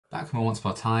Back from Once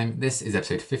Upon a Time. This is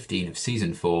episode 15 of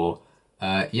season 4.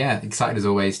 Yeah, excited as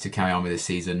always to carry on with this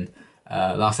season.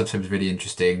 Last episode was really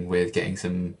interesting with getting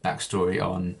some backstory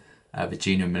on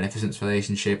Regina and Maleficent's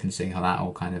relationship and seeing how that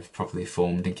all kind of properly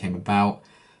formed and came about.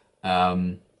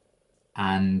 And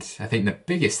I think the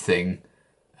biggest thing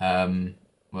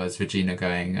was Regina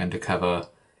going undercover,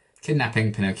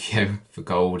 kidnapping Pinocchio for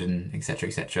gold and etc,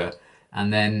 etc.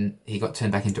 And then he got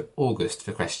turned back into August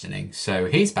for questioning. So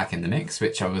he's back in the mix,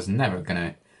 which I was never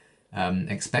going to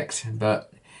expect.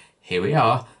 But here we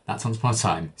are. That's Once Upon a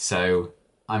Time. So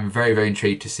I'm very, very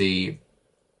intrigued to see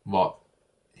what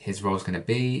his role's going to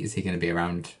be. Is he going to be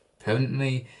around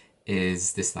permanently?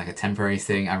 Is this like a temporary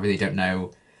thing? I really don't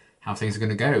know how things are going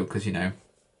to go because, you know,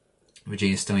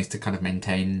 Regina still needs to kind of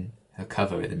maintain her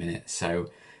cover at the minute. So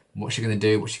what's she going to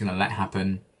do? What's she going to let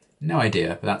happen? No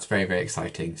idea, but that's very, very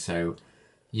exciting. So,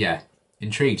 yeah,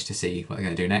 intrigued to see what they're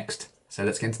going to do next. So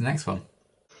let's get into the next one.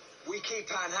 We keep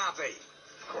Pan happy.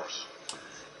 Of course.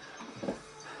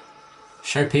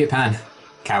 Show Peter Pan,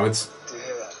 cowards. Do you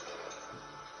hear that?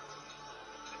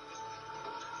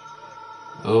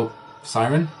 Oh,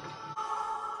 siren.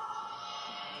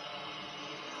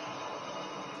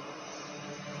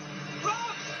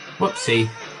 Whoopsie.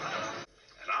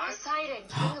 Poseidon,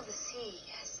 king of the sea,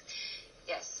 yes.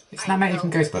 Yes. It's not made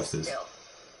from Ghostbusters. Still.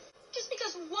 Just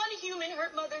because one human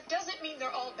hurt Mother doesn't mean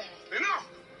they're all bad. Enough!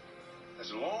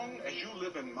 As long as you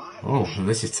live in my Oh, well,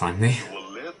 this is timely. you will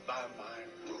live by my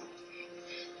rules.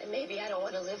 And maybe I don't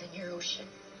want to live in your ocean.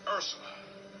 Ursula,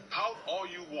 pout all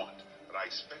you want, but I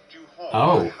expect you home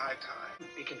Oh. by high time.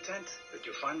 Be content that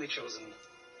you've finally chosen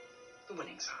the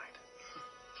winning side.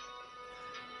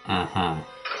 Uh-huh.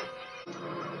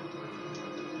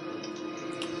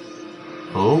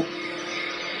 Oh.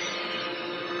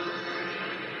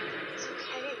 It's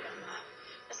okay, Emma.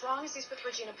 As long as he's with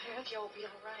Regina, Pinocchio will be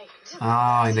alright.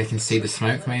 Ah, they can see the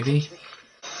smoke, maybe? Hey,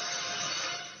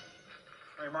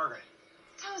 Margaret.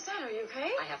 How's that? Are you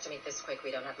okay? I have to make this quick.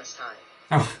 We don't have much time.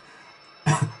 Oh.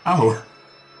 Oh.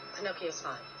 Pinocchio's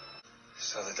fine.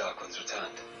 So the Dark One's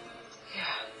returned. Yeah.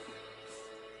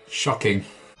 Shocking.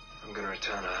 I'm gonna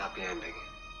return a happy ending.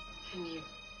 Can you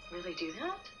really do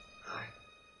that? Aye.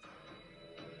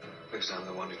 Because I'm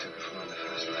the one who took it from her in the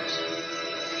first place.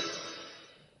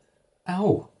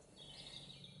 Oh.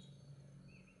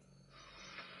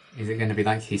 Is it going to be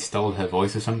like he stole her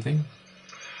voice or something?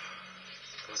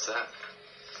 What's that?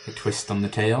 A twist on the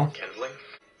tail? Kindling?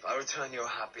 If I return your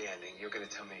happy ending, you're gonna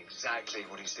tell me exactly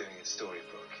what he's doing in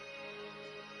Storybook.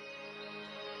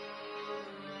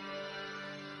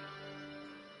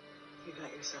 You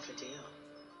got yourself a deal.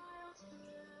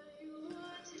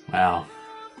 Well.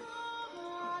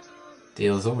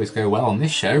 Deals always go well on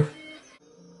this show.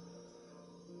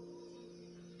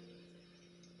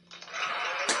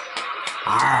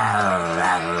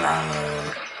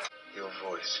 Your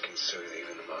voice can soothe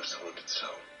even the most haunted soul.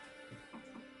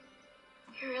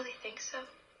 You really think so?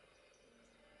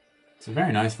 It's a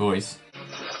very nice voice.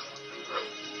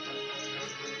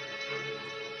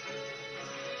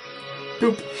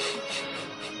 Boop.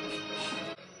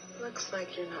 Looks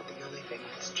like you're not the only thing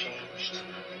that's changed.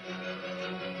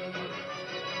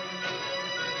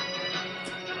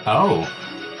 Oh.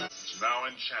 Is now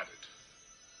enchanted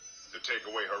to take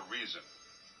away her reason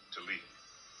to leave.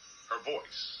 Her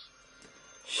voice.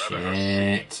 Rather her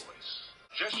singing Shit. voice.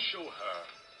 Just show her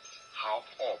how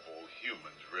awful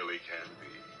humans really can be.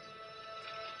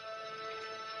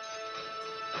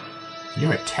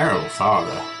 You're a terrible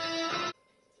father.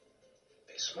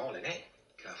 Bit small, innit?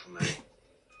 Careful, mate.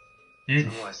 Mm.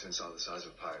 I'm wise to insult the size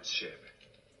of a pirate's ship.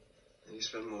 And you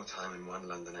spend more time in one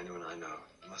land than anyone I know.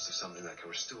 You must have something that can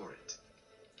restore it.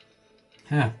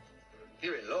 Huh.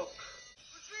 Here it, look.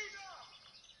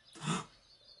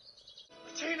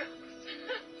 Regina!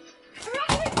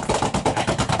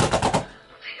 I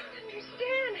don't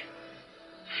understand.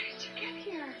 How did you get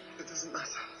here? It doesn't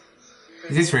matter.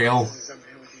 Is this real? I'm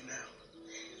here with you now.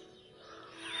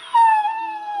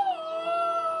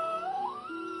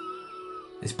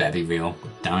 This better be real.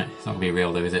 Damn it. It's not going to be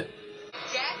real though, is it?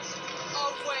 Get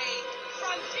away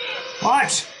from him!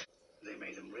 What? They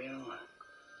made them real.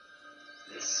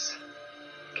 This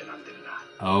cannot do that.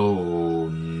 Oh,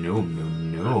 no,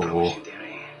 no, I promise no. you,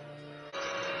 dearie.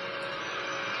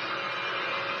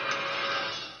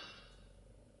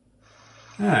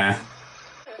 Ah.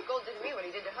 If Gold did me what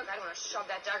he did to Hook, I'd want to shove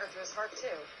that dagger through his heart, too.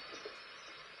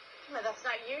 No, that's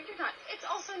not you. You're not. It's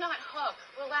also not Hook.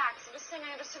 Relax. I'm just saying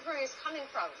I understood where he was coming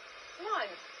from. Come on.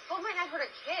 Hook might not hurt a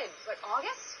kid, but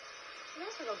August? Who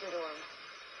knows what he'll do to him?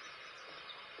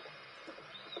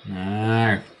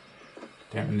 No.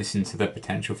 Don't listen to the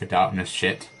potential for darkness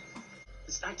shit.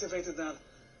 It's activated that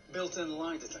built-in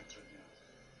lie detector of yours.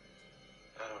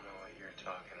 I don't know what you're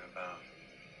talking about.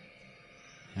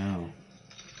 Oh.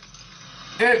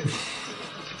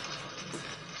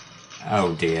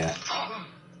 Oh dear.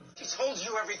 He told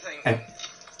you everything.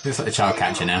 Looks like the child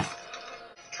catcher now.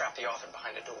 Trap the author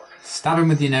behind a door. Stab him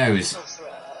with your nose.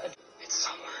 It's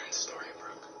somewhere in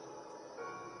Storybrooke.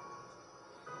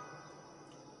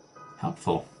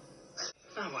 Helpful.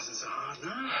 That wasn't so hard,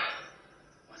 no?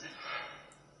 Was it?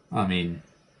 I mean,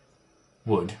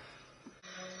 would.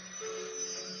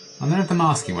 I don't know if I'm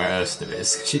asking where Ursula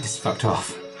is. She just fucked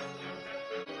off.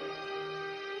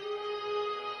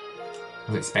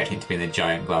 I was expecting it to be in the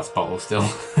giant glass bottle still.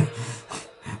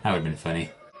 That would have been funny.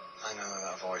 I know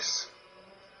that voice.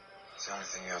 It's the only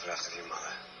thing you have left of your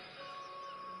mother.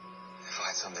 If I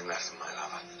had something left of my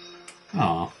lover.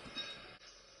 Aw.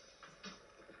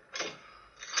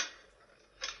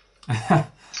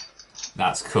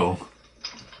 That's cool.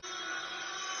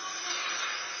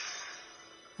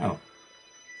 Oh.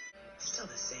 Still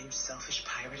the same selfish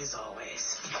pirate as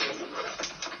always.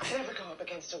 Never go up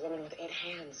against a woman with 8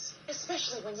 hands,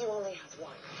 especially when you only have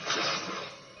one.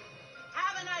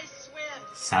 Have a nice swim.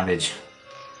 Savage.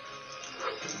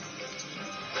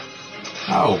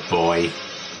 Oh boy.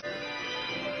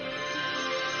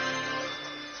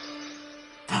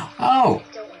 Oh!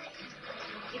 Don't worry.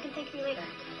 You can thank me later.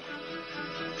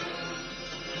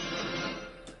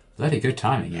 Bloody good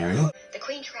timing, Ariel. The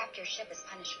Queen trapped your ship as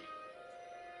punishment.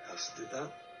 Elsa did that?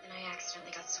 And I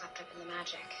accidentally got swept up in the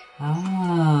magic.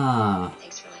 Ah.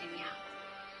 Thanks for letting me out.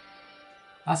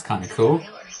 That's kind of cool.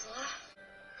 Real Ursula?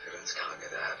 Villains can't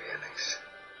get their happy endings.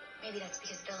 Maybe that's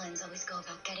because villains always go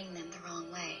about getting them the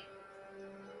wrong way.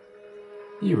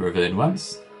 You were a villain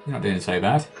once. You're not doing so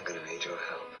bad. I'm gonna need your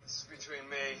help. It's between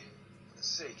me and the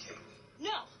Sea King.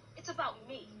 No, it's about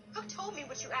me. Who told me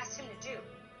what you asked him to do?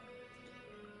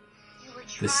 You were The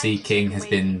trying Sea to King take has away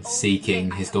been the only seeking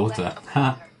thing I his have daughter. left of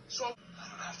Ha. her. So I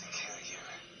don't have to kill you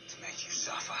to make you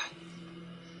suffer.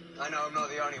 I know I'm not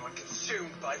the only one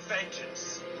consumed by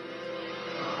vengeance.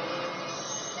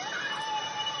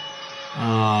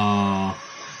 Oh.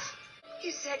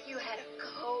 You said you had a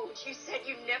code. You said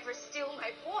you'd never steal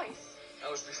my voice. That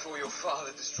was before your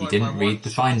father destroyed You didn't my read one the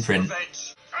fine chance print.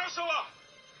 revenge. Ursula!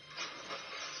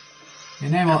 You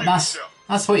know what?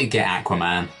 That's what you get,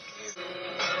 Aquaman.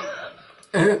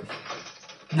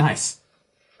 Nice.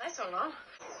 Nice one, Mom.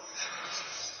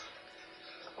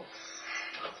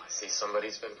 I see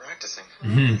somebody's been practicing.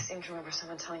 I seem to remember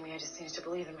someone telling me I just needed to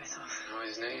believe in myself. I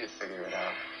always knew you'd figure it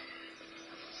out.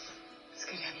 It's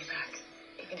good to have you back,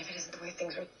 even if it isn't the way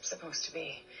things were supposed to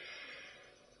be.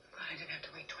 Glad I didn't have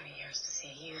to wait 20 years to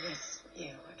see you as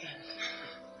you again.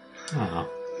 Oh.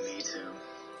 Me too.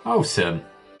 Awesome.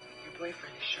 Your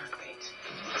boyfriend is shark bait.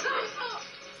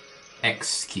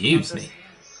 Excuse me.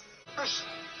 Hush!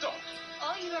 Don't!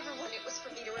 All you ever wanted was for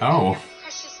me to remain Oh. your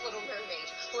precious little mermaid.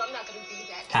 Well, I'm not going to be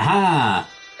that. Haha.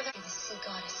 The sea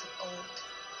goddess of old.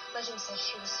 Legend says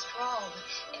she was strong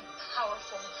and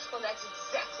powerful. Well, that's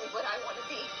exactly what I want to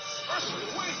be. Ursula,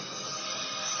 wait!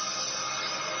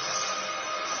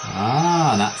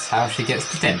 Ah, that's how she gets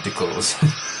the tentacles.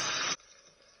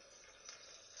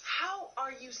 How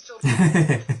are you still...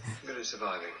 Good at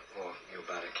surviving, or you're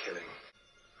bad at killing.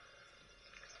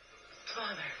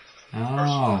 Father.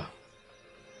 Oh.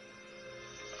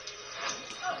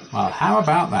 Well, how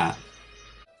about that?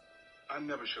 I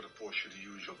never should have forced you to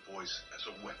use your voice as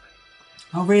a weapon.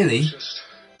 Oh, really? Just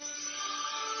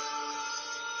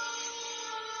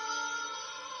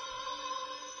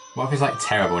What if it's like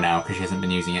terrible now because she hasn't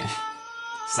been using it?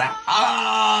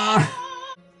 Ah!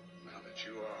 now that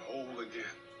you are whole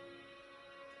again.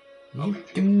 You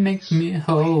can make me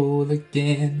whole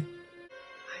again.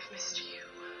 I've missed you.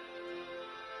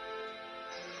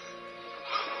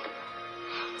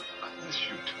 I miss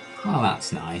you too. Well,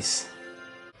 that's nice.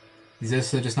 Is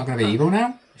Ursula just not going to be evil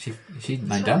now? Is she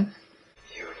like done?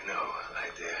 You have no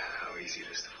idea how easy it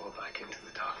is to fall back into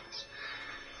the darkness.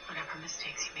 Whatever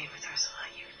mistakes you made with Ursula,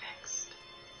 you fixed.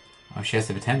 Well, she has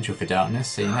the potential for darkness,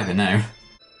 so you never know.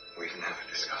 We've never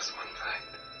discussed one fact.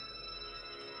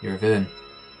 You're a villain.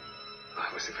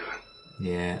 I was a villain.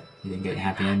 Yeah, you didn't get your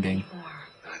happy ending. More.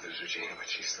 Neither is Regina, but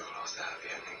she still lost the happy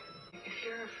ending. If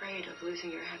you're afraid of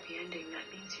losing your happy ending, that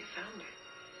means you found it.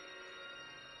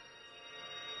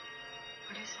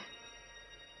 What is it?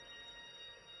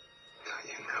 Don't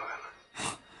you know,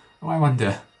 Emma? Oh, I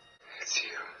wonder. It's you.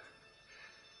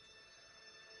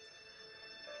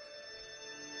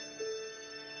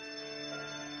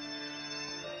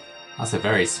 That's a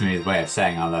very smooth way of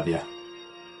saying I love you.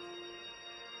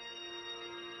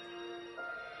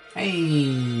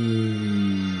 Hey.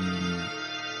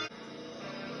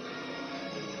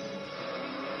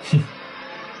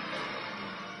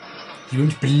 You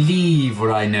won't believe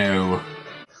what I know.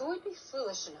 Who would be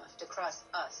foolish enough to cross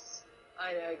us?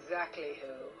 I know exactly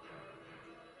who.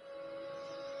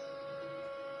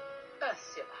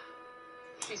 Ursula.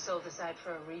 She sold aside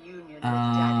for a reunion with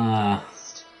Daddy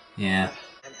Dearest. Yeah.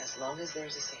 And as long as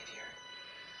there's a savior,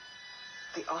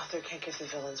 the author can't give the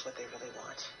villains what they really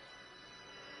want.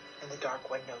 And the Dark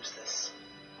One knows this.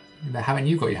 But haven't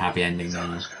you got your happy ending So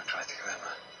now? I was going to try to kill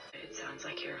Emma. It sounds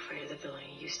like you're afraid of the villain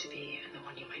you used to be and the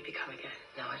one you might become again.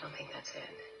 No, I don't think that's it.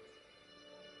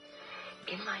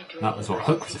 In my dream, That was what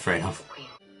Hook was afraid of. Queen.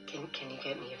 Can you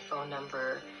get me a phone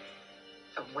number,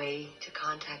 a way to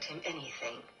contact him,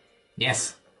 anything?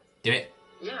 Yes. Do it.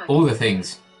 Yeah. All the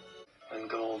things. When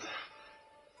Gold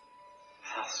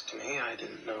asked me, I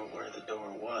didn't know where the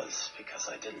door was because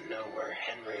I didn't know where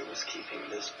Henry was keeping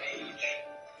this page.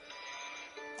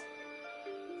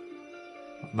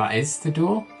 That is the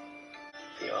door?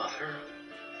 The author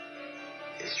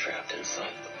is trapped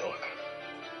inside the book.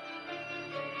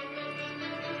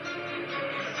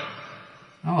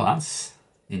 Oh, that's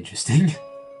interesting.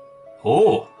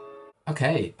 Oh!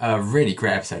 Okay, really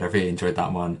great episode. I really enjoyed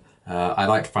that one. I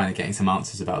liked finally getting some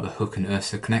answers about the Hook and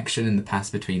Ursula connection and the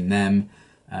past between them,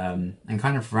 and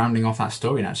kind of rounding off that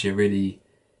story in actually a really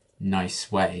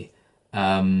nice way.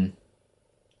 And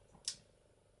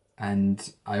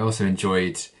I also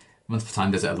enjoyed, Once Upon a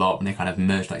Time does it a lot when they kind of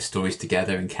merge like stories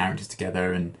together and characters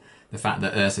together, and the fact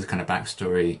that Ursula's kind of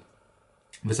backstory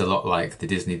was a lot like the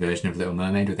Disney version of Little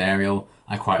Mermaid with Ariel.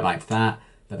 I quite liked that.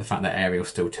 But the fact that Ariel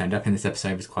still turned up in this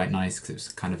episode was quite nice because it was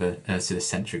kind of a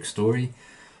Ursula-centric story.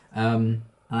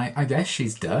 I guess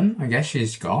she's done. I guess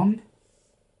she's gone.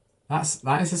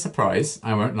 That is a surprise.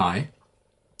 I won't lie.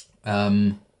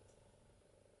 But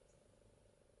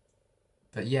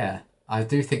yeah, I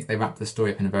do think they wrapped the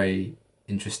story up in a very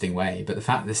interesting way. But the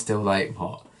fact there's still like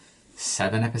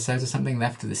 7 episodes or something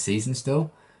left of the season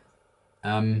still,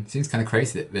 seems kind of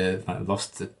crazy that they've like,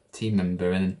 lost a team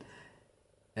member, and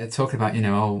they're talking about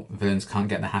villains can't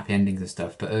get the happy endings and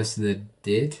stuff, but Ursula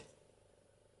did.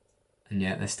 And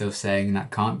yet they're still saying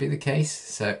that can't be the case.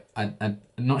 So I'm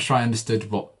not sure I understood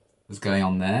what was going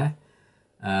on there.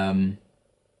 And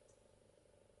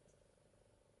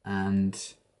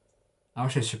I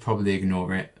wish I should probably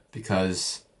ignore it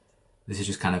because this is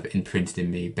just kind of imprinted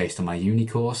in me based on my uni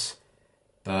course.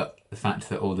 But the fact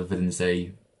that all the villains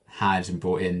they had and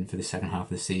brought in for the second half of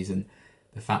the season,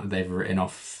 the fact that they've written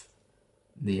off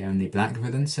the only black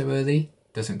villain so early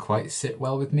doesn't quite sit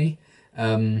well with me.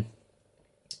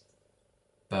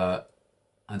 But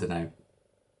I don't know.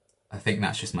 I think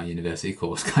that's just my university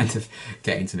course kind of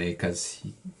getting to me because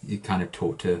you kind of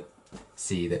taught to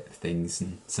see that things,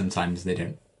 and sometimes they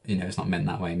don't, it's not meant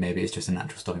that way. Maybe it's just a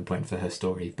natural stopping point for her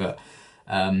story. But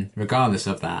regardless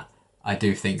of that, I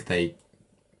do think they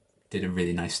did a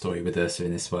really nice story with Ursula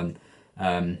in this one.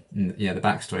 The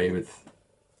backstory with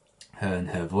her and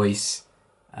her voice,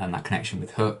 and that connection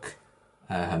with Hook,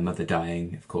 her mother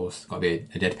dying, of course, got to be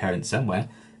a dead parent somewhere.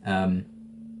 And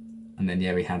then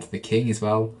we had the king as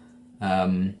well.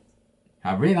 I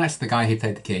really liked the guy who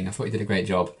played the king. I thought he did a great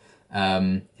job.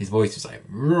 His voice was like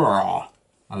raw.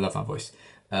 I love that voice.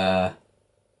 So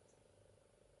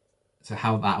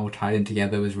how that all tied in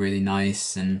together was really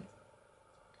nice, and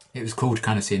it was cool to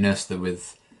kind of see Ursula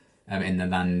with in the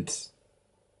land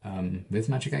with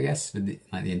magic, I guess, with the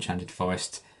enchanted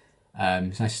forest.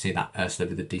 It's nice to see that Ursula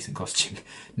with a decent costume.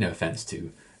 No offense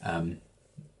to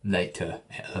later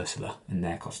Ursula in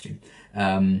their costume.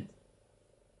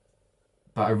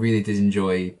 But I really did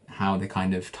enjoy how they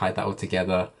kind of tied that all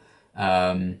together.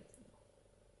 The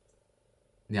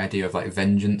idea of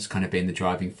vengeance kind of being the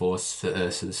driving force for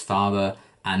Ursula's father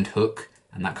and Hook,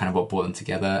 and that kind of what brought them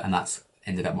together, and that's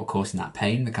ended up causing that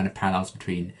pain, the kind of parallels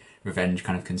between revenge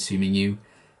kind of consuming you.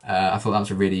 I thought that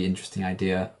was a really interesting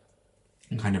idea,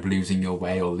 and kind of losing your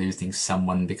way or losing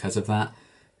someone because of that,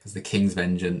 because the king's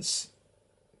vengeance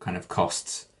kind of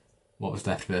cost what was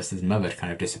left of Ursula's mother to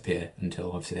kind of disappear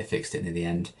until obviously they fixed it in the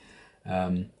end.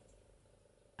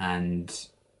 And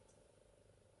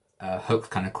Hook's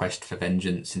kind of quest for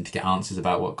vengeance and to get answers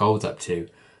about what Gold's up to,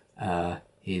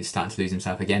 he's starting to lose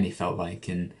himself again, he felt like,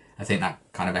 and I think that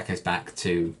kind of echoes back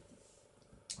to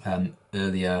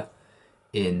earlier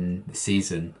in the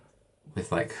season with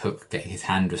Hook getting his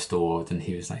hand restored, and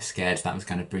he was scared that was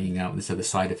kind of bringing out this other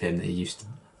side of him that he used to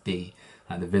be,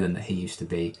 the villain that he used to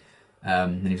be,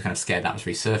 and he was kind of scared that was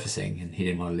resurfacing, and he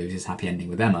didn't want to lose his happy ending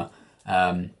with Emma.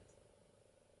 That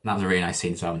was a really nice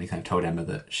scene as well when he kind of told Emma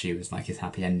that she was his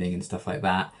happy ending and stuff like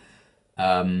that.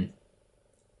 And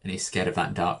he's scared of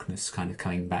that darkness kind of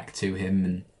coming back to him,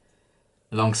 and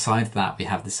alongside that, we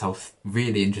have this whole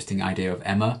really interesting idea of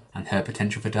Emma and her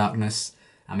potential for darkness.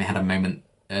 And we had a moment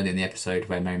early in the episode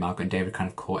where Mary Margaret and David kind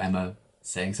of caught Emma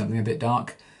saying something a bit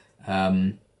dark.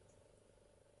 So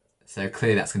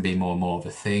clearly that's going to be more and more of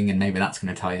a thing, and maybe that's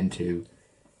going to tie into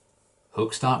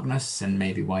Hook's darkness and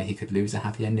maybe why he could lose a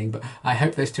happy ending. But I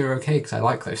hope those two are okay, because I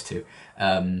like those two.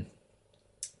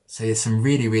 So there's some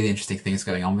really, really interesting things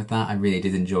going on with that. I really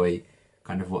did enjoy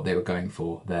kind of what they were going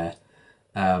for there.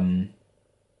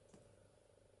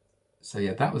 So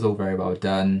yeah, that was all very well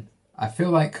done. I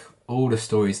feel like all the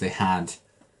stories they had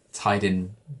tied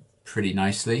in pretty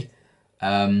nicely.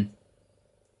 I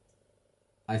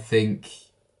think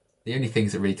the only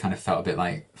things that really kind of felt a bit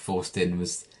like forced in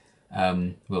was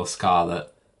Will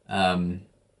Scarlet.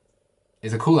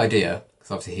 It's a cool idea,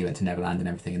 because obviously he went to Neverland and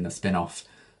everything in the spin-off,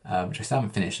 which I still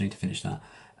haven't finished. I need to finish that.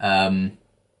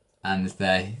 And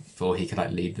therefore he could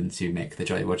like lead them to make the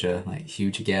Jolly Roger like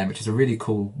huge again, which is a really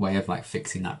cool way of like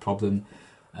fixing that problem.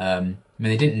 I mean,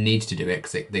 they didn't need to do it,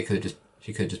 because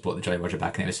she could have just brought the Jolly Roger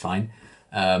back and it was fine.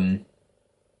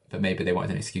 But maybe they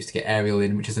wanted an excuse to get Ariel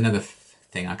in, which is another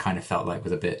thing I kind of felt like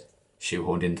was a bit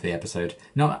shoehorned into the episode.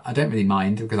 I don't really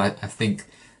mind, because I think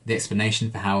the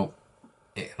explanation for how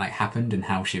it like happened and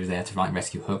how she was there to like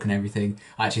rescue Hook and everything,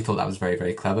 I actually thought that was very,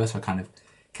 very clever. So I can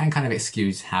kind of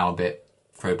excuse how a bit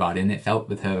crowbarred in it felt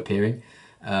with her appearing.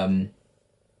 But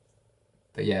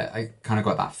yeah, I kind of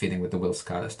got that feeling with the Will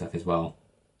Scarlet stuff as well.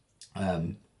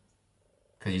 Because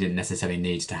you didn't necessarily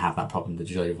need to have that problem with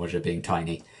Jolly Roger being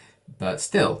tiny. But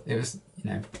still, it was,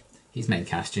 he's main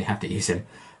cast, you have to use him.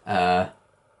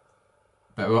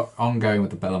 But we're ongoing with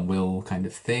the Belle and Will kind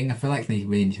of thing. I feel like we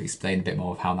need to explain a bit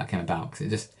more of how that came about,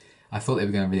 because I thought they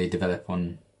were going to really develop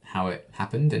on how it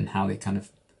happened and how they kind of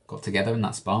got together in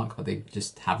that spark, but they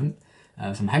just haven't.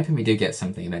 So I'm hoping we do get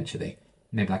something eventually.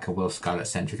 Maybe like a Will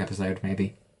Scarlet-centric episode,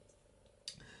 maybe.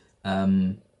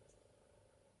 But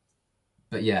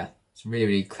yeah, it's really,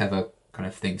 really clever kind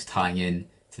of things tying in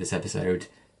to this episode.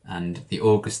 And the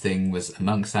August thing was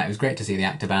amongst that. It was great to see the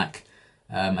actor back.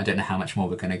 I don't know how much more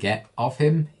we're going to get of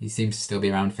him. He seems to still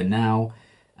be around for now.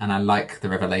 And I like the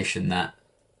revelation that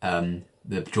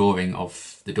the drawing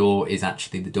of the door is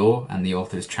actually the door and the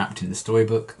author is trapped in the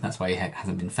storybook. That's why he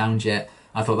hasn't been found yet.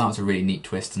 I thought that was a really neat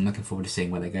twist, and looking forward to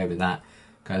seeing where they go with that,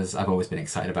 because I've always been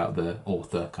excited about the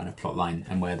author kind of plotline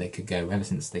and where they could go ever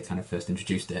since they kind of first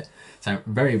introduced it. So I'm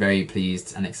very, very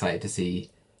pleased and excited to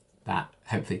see that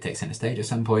hopefully take centre stage at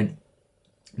some point.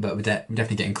 But we're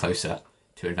definitely getting closer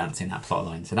to advancing that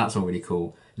plotline, so that's all really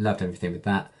cool. Loved everything with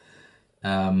that.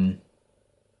 And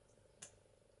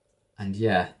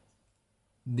yeah,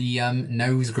 the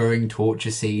nose growing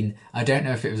torture scene, I don't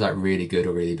know if it was like really good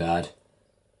or really bad.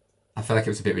 I feel like it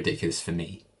was a bit ridiculous for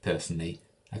me personally.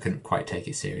 I couldn't quite take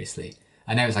it seriously.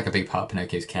 I know it's like a big part of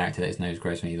Pinocchio's character that his nose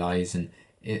grows when he lies, and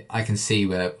I can see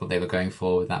what they were going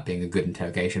for with that being a good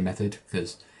interrogation method,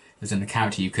 because if there's a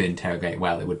character you could interrogate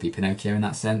well, it would be Pinocchio in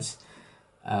that sense.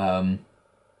 But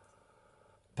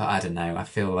I don't know, I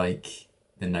feel like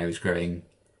the nose growing,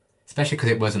 especially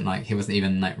because he wasn't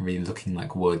even like really looking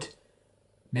like wood.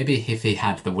 Maybe if he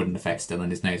had the wooden effect still and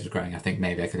his nose was growing, I think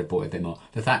maybe I could have bought it a bit more.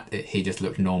 The fact that he just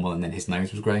looked normal and then his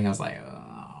nose was growing, I was like, oh.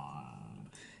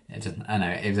 I don't know,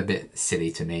 it was a bit silly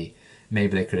to me.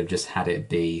 Maybe they could have just had it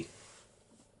be,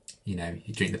 you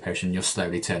drink the potion, you're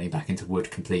slowly turning back into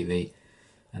wood completely.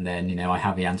 And then, I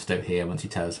have the antidote here once you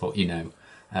tell us what you know.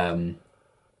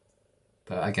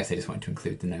 But I guess they just wanted to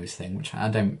include the nose thing, which I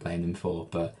don't blame them for.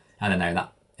 But I don't know,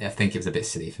 I think it was a bit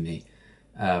silly for me.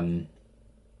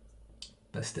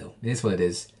 But still, it is what it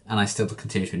is. And I still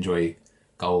continue to enjoy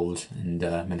Gold and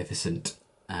Maleficent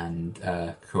and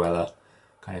Cruella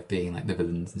kind of being like the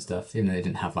villains and stuff, even though they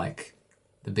didn't have like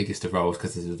the biggest of roles,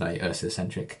 because this was very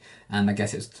Ursula-centric. And I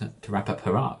guess it's to wrap up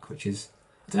her arc, which is,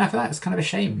 I don't know, for that it's kind of a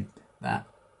shame that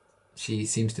she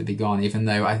seems to be gone, even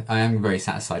though I am very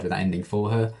satisfied with that ending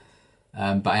for her.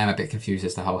 But I am a bit confused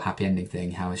as to the whole happy ending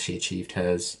thing. How has she achieved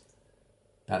hers?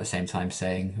 But at the same time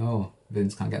saying, oh,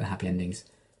 villains can't get the happy endings.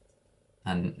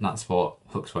 And that's what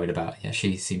Hook's worried about. Yeah,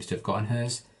 she seems to have gotten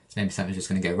hers. So maybe something's just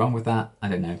going to go wrong with that. I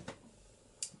don't know.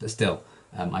 But still,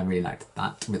 I really liked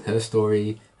that with her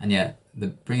story. And yeah, the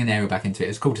bringing Ariel back into it,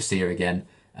 it's cool to see her again.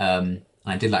 I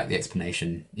did like the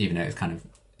explanation, even though it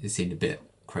seemed a bit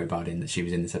crowbarred in that she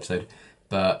was in this episode.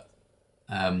 But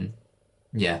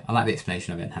yeah, I like the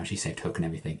explanation of it and how she saved Hook and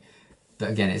everything.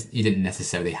 But again, you didn't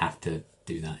necessarily have to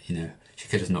do that, She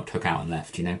could have just knocked Hook out and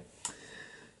left,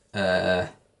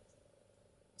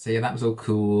 So yeah, that was all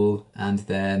cool. And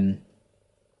then,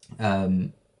 oh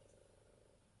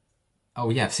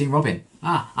yeah, I've seen Robin.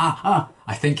 I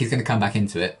think he's going to come back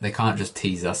into it. They can't just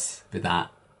tease us with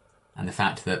that. and the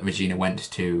fact that Regina went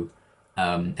to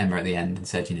Emma at the end and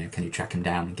said, can you track him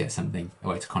down and get something, a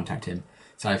way to contact him.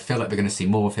 So I feel like we're going to see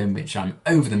more of him, which I'm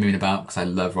over the moon about because I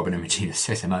love Robin and Regina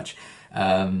so much.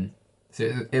 So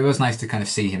it was nice to kind of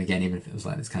see him again, even if it was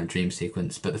like this kind of dream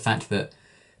sequence. But the fact that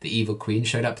the evil queen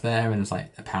showed up there and was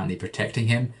like apparently protecting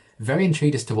him, very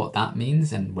intrigued as to what that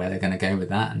means and where they're going to go with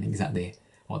that and exactly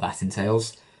what that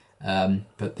entails.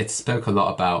 But it spoke a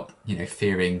lot about,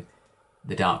 fearing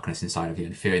the darkness inside of you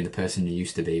and fearing the person you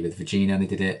used to be. With Regina, they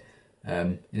did it.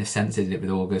 In a sense, they did it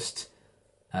with August.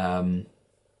 The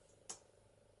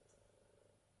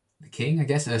king, I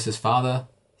guess, Ursa's father,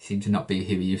 seemed to not be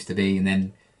who he used to be, and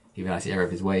then he realised the error of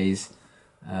his ways.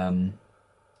 And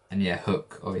yeah,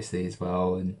 Hook, obviously, as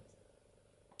well, and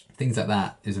things like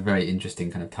that is a very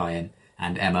interesting kind of tie-in.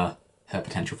 And Emma, her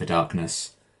potential for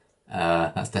darkness,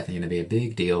 that's definitely going to be a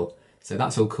big deal. So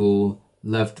that's all cool.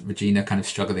 Loved Regina kind of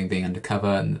struggling, being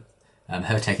undercover, and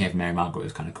her taking over Mary Margaret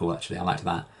was kind of cool, actually. I liked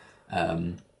that.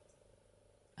 And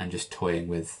just toying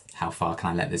with how far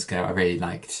can I let this go. I really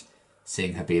liked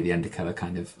seeing her be the undercover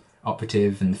kind of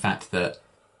operative, and the fact that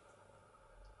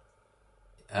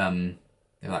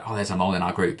they're like, oh, there's a mole in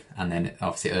our group, and then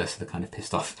obviously Ursula kind of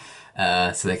pissed off,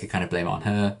 so they could kind of blame it on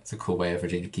her. It's a cool way of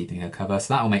Regina keeping her cover,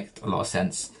 so that will make a lot of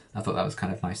sense. I thought that was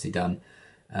kind of nicely done.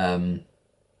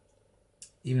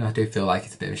 Even though I do feel like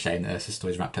it's a bit of a shame that Ursa's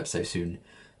story's wrapped up so soon.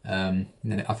 I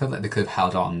feel like they could have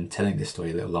held on telling this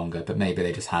story a little longer, but maybe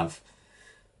they just have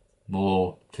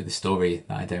more to the story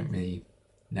that I don't really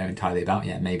know entirely about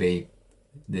yet. Maybe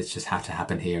this just had to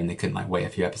happen here and they couldn't wait a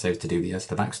few episodes to do the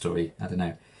backstory. I don't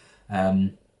know.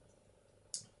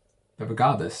 But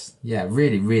regardless, yeah,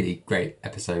 really, really great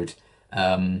episode.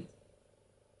 I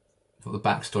thought the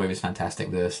backstory was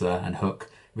fantastic with Ursula and Hook.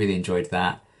 Really enjoyed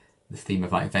that. The theme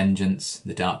of vengeance,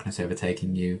 the darkness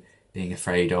overtaking you, being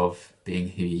afraid of being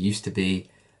who you used to be.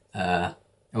 All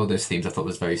those themes I thought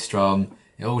was very strong.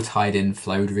 It all tied in,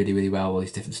 flowed really, really well, all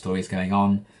these different stories going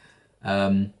on.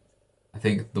 I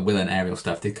think the Will and Ariel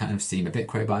stuff did kind of seem a bit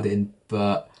crowbarred in,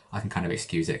 but I can kind of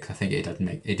excuse it because I think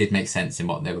it did make sense in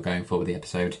what they were going for with the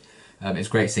episode. It was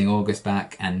great seeing August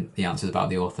back, and the answers about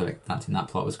the author that's in that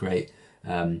plot was great.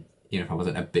 Even if I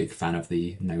wasn't a big fan of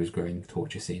the nose-growing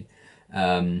torture scene.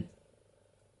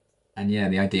 And yeah,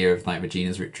 the idea of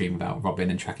Regina's dream about Robin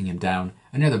and tracking him down.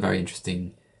 Another very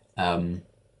interesting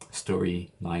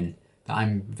storyline that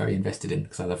I'm very invested in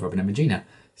because I love Robin and Regina.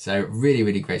 So really,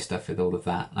 really great stuff with all of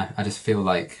that. I just feel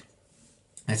like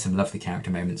there's some lovely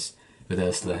character moments with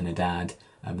Ursula and her dad,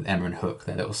 with Emma and Hook,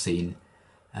 their little scene.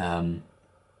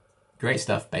 Great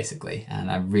stuff, basically. And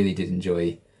I really did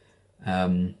enjoy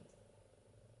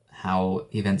how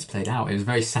events played out. It was a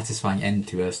very satisfying end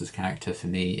to Ursula's character for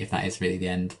me, if that is really the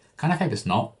end. Kind of hope it's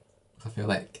not. I feel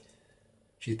like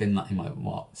she's been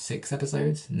in 6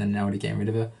 episodes, and then they're already getting rid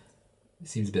of her. It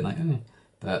seems a bit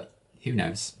but who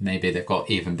knows? Maybe they've got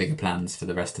even bigger plans for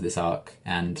the rest of this arc,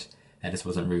 and there just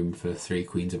wasn't room for 3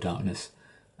 Queens of Darkness.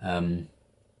 Or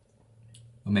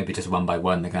maybe just one by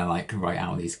one they're going to write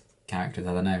out these characters.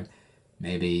 I don't know.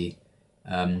 Maybe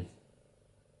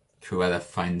Cruella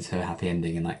finds her happy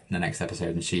ending in the next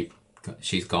episode, and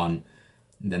she's gone.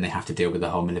 And then they have to deal with the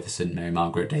whole Maleficent, Mary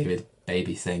Margaret, David,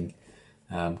 baby thing,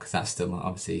 because that's still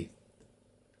obviously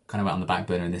kind of went on the back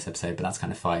burner in this episode, but that's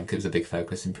kind of fine because it was a big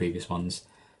focus in previous ones.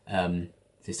 So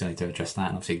you still need to address that,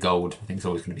 and obviously Gold, I think, is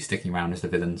always going to be sticking around as the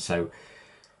villain, so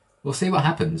we'll see what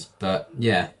happens. But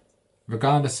yeah,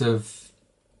 regardless of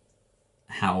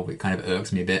how it kind of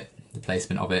irks me a bit, the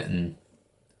placement of it, and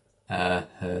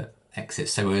her exit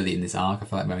so early in this arc, I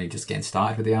feel like we're only just getting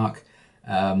started with the arc.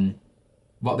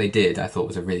 What they did, I thought,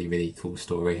 was a really, really cool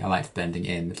story. I liked blending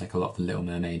in with a lot of the Little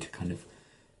Mermaid kind of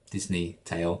Disney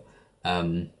tale.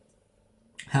 Tale,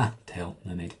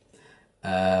 mermaid.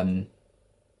 And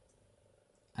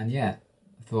yeah,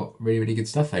 I thought really, really good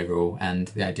stuff overall. And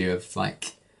the idea of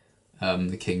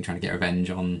the king trying to get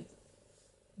revenge on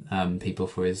people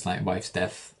for his wife's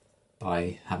death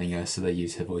by having Ursula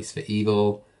use her voice for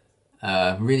evil.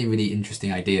 Really, really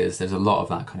interesting ideas. There's a lot of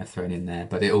that kind of thrown in there,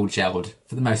 but it all gelled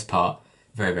for the most part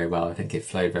very, very well. I think it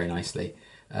flowed very nicely.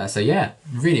 So yeah,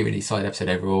 really, really solid episode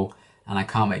overall, and I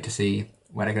can't wait to see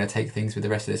where they're going to take things with the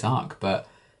rest of this arc. But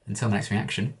until my next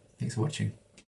reaction, thanks for watching.